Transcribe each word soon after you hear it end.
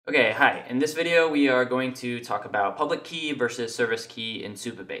Okay, hi. In this video, we are going to talk about public key versus service key in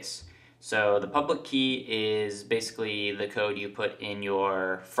supabase. So the public key is basically the code you put in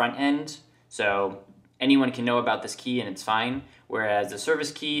your front end. So anyone can know about this key and it's fine. Whereas the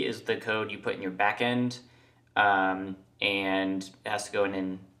service key is the code you put in your backend, and it has to go in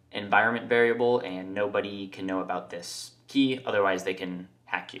an environment variable, and nobody can know about this key. Otherwise, they can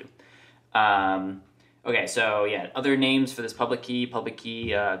hack you. Okay, so yeah, other names for this public key,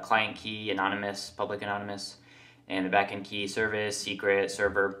 client key, anonymous, public anonymous, and the backend key, service, secret,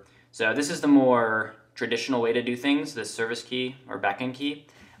 server. So this is the more traditional way to do things, this service key or backend key.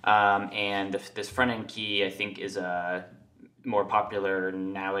 And this front end key, I think, is more popular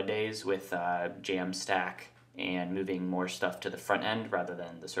nowadays with Jamstack and moving more stuff to the front end rather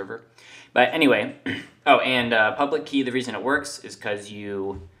than the server. But anyway, oh, and public key, the reason it works is because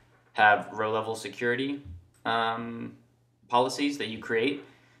you have row-level security policies that you create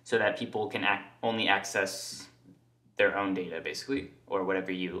so that people can only access their own data, basically, or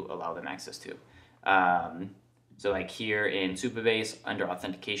whatever you allow them access to. So like here in Supabase, under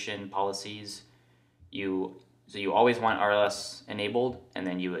authentication policies, you always want RLS enabled, and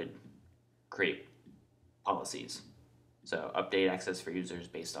then you would create policies. So update access for users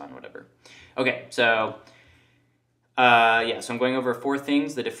based on whatever. Okay, so so I'm going over 4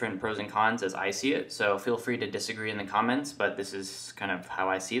 things, the different pros and cons as I see it. So feel free to disagree in the comments, but this is kind of how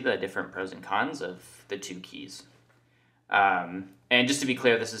I see the different pros and cons of the 2 keys. And just to be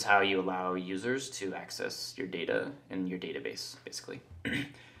clear, this is how you allow users to access your data in your database, basically.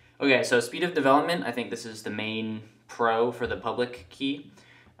 Okay, so speed of development, I think this is the main pro for the public key,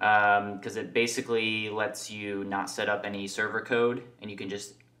 because it basically lets you not set up any server code, and you can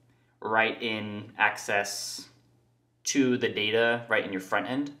just write in access to the data right in your front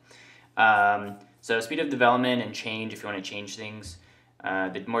end. So speed of development and change, if you want to change things,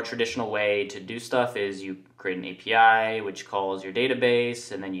 the more traditional way to do stuff is you create an API which calls your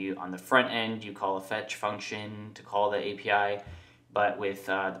database, and then on the front end you call a fetch function to call the API. But with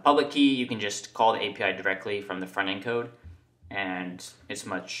the public key, you can just call the API directly from the front end code, and it's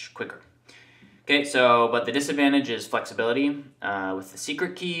much quicker. Okay, but the disadvantage is flexibility. With the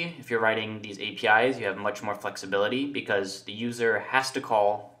secret key, if you're writing these APIs, you have much more flexibility because the user has to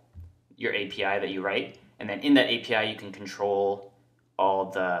call your API that you write, and then in that API you can control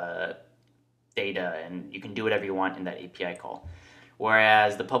all the data, and you can do whatever you want in that API call.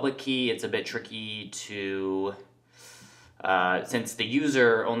 Whereas the public key, it's a bit tricky to, since the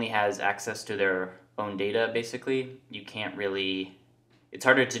user only has access to their own data, basically, you can't really, it's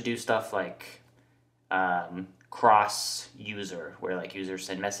harder to do stuff like cross-user, where like users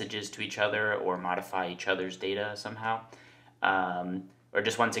send messages to each other or modify each other's data somehow. Or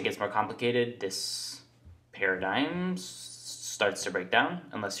just once it gets more complicated, this paradigm starts to break down,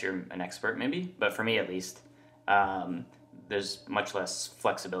 unless you're an expert maybe. But for me at least, there's much less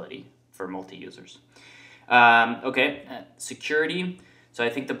flexibility for multi-users. Security. So I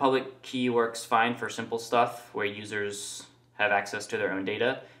think the public key works fine for simple stuff where users have access to their own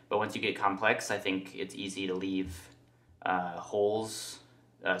data. But once you get complex, I think it's easy to leave holes,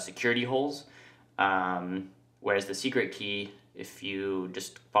 security holes. Whereas the secret key, if you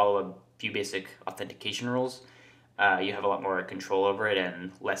just follow a few basic authentication rules, you have a lot more control over it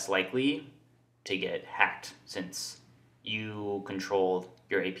and less likely to get hacked since you control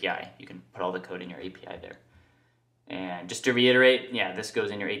your API. You can put all the code in your API there. And just to reiterate, yeah, this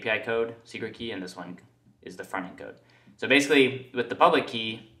goes in your API code, secret key, and this one is the front end code. So basically, with the public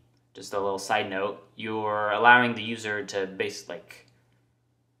key, just a little side note, you're allowing the user to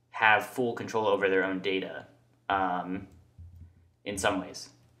have full control over their own data in some ways.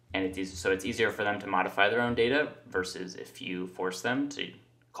 And it's easier for them to modify their own data versus if you force them to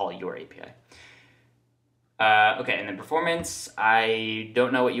call your API. Okay, and then performance, I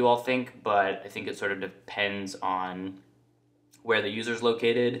don't know what you all think, but I think it sort of depends on where the user's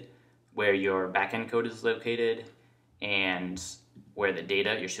located, where your backend code is located, and where the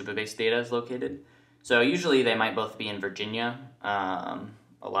data, your Supabase data, is located. So usually they might both be in Virginia. A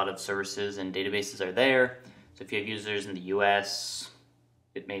lot of services and databases are there. So if you have users in the US,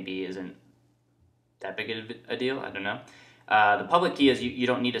 it maybe isn't that big of a deal, I don't know. The public key is you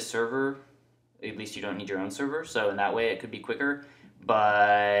don't need a server, at least you don't need your own server, so in that way it could be quicker,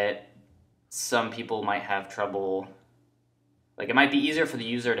 but some people might have trouble. Like, it might be easier for the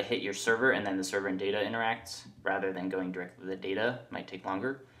user to hit your server and then the server and data interacts rather than going directly to the data. It might take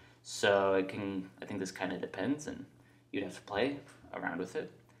longer. So I think this kind of depends, and you'd have to play around with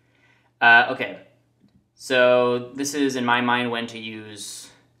it. Okay, so this is, in my mind, when to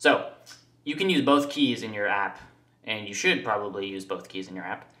use. So you can use both keys in your app, and you should probably use both keys in your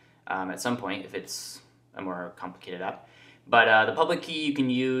app. at some point if it's a more complicated app. But the public key you can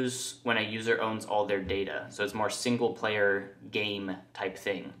use when a user owns all their data. So it's more single player game type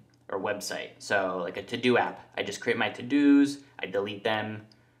thing or website. So like a to-do app, I just create my to-dos, I delete them.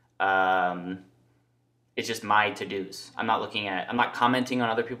 It's just my to-dos. I'm not commenting on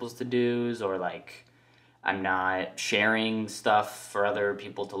other people's to-dos, or like I'm not sharing stuff for other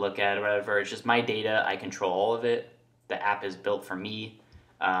people to look at or whatever. It's just my data. I control all of it. The app is built for me,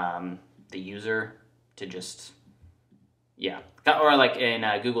 the user, to just, yeah. Or like in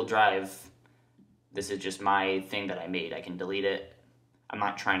Google Drive, this is just my thing that I made. I can delete it. I'm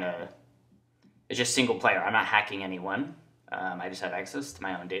not trying to, it's just single player. I'm not hacking anyone. I just have access to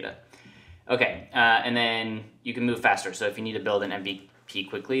my own data. Okay, and then you can move faster. So if you need to build an MVP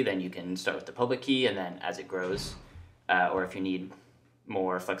quickly, then you can start with the public key, and then as it grows, or if you need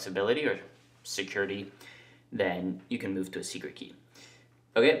more flexibility or security, then you can move to a secret key.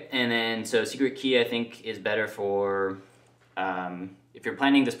 Okay, and then so secret key I think is better for if you're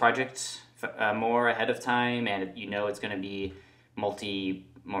planning this project more ahead of time, and you know it's going to be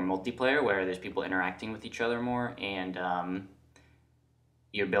more multiplayer, where there's people interacting with each other more, and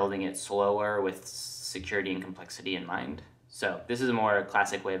you're building it slower with security and complexity in mind. So this is a more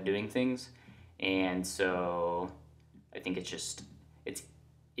classic way of doing things, and so I think it's just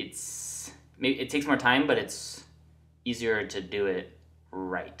maybe it takes more time, but it's easier to do it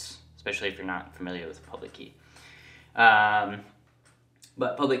right, especially if you're not familiar with public key.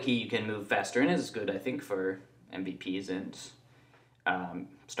 But public key you can move faster, and is good I think for MVPs and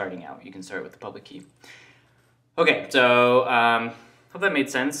starting out. You can start with the public key. Okay, so hope that made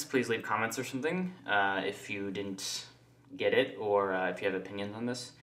sense. Please leave comments or something if you didn't get it, or if you have opinions on this.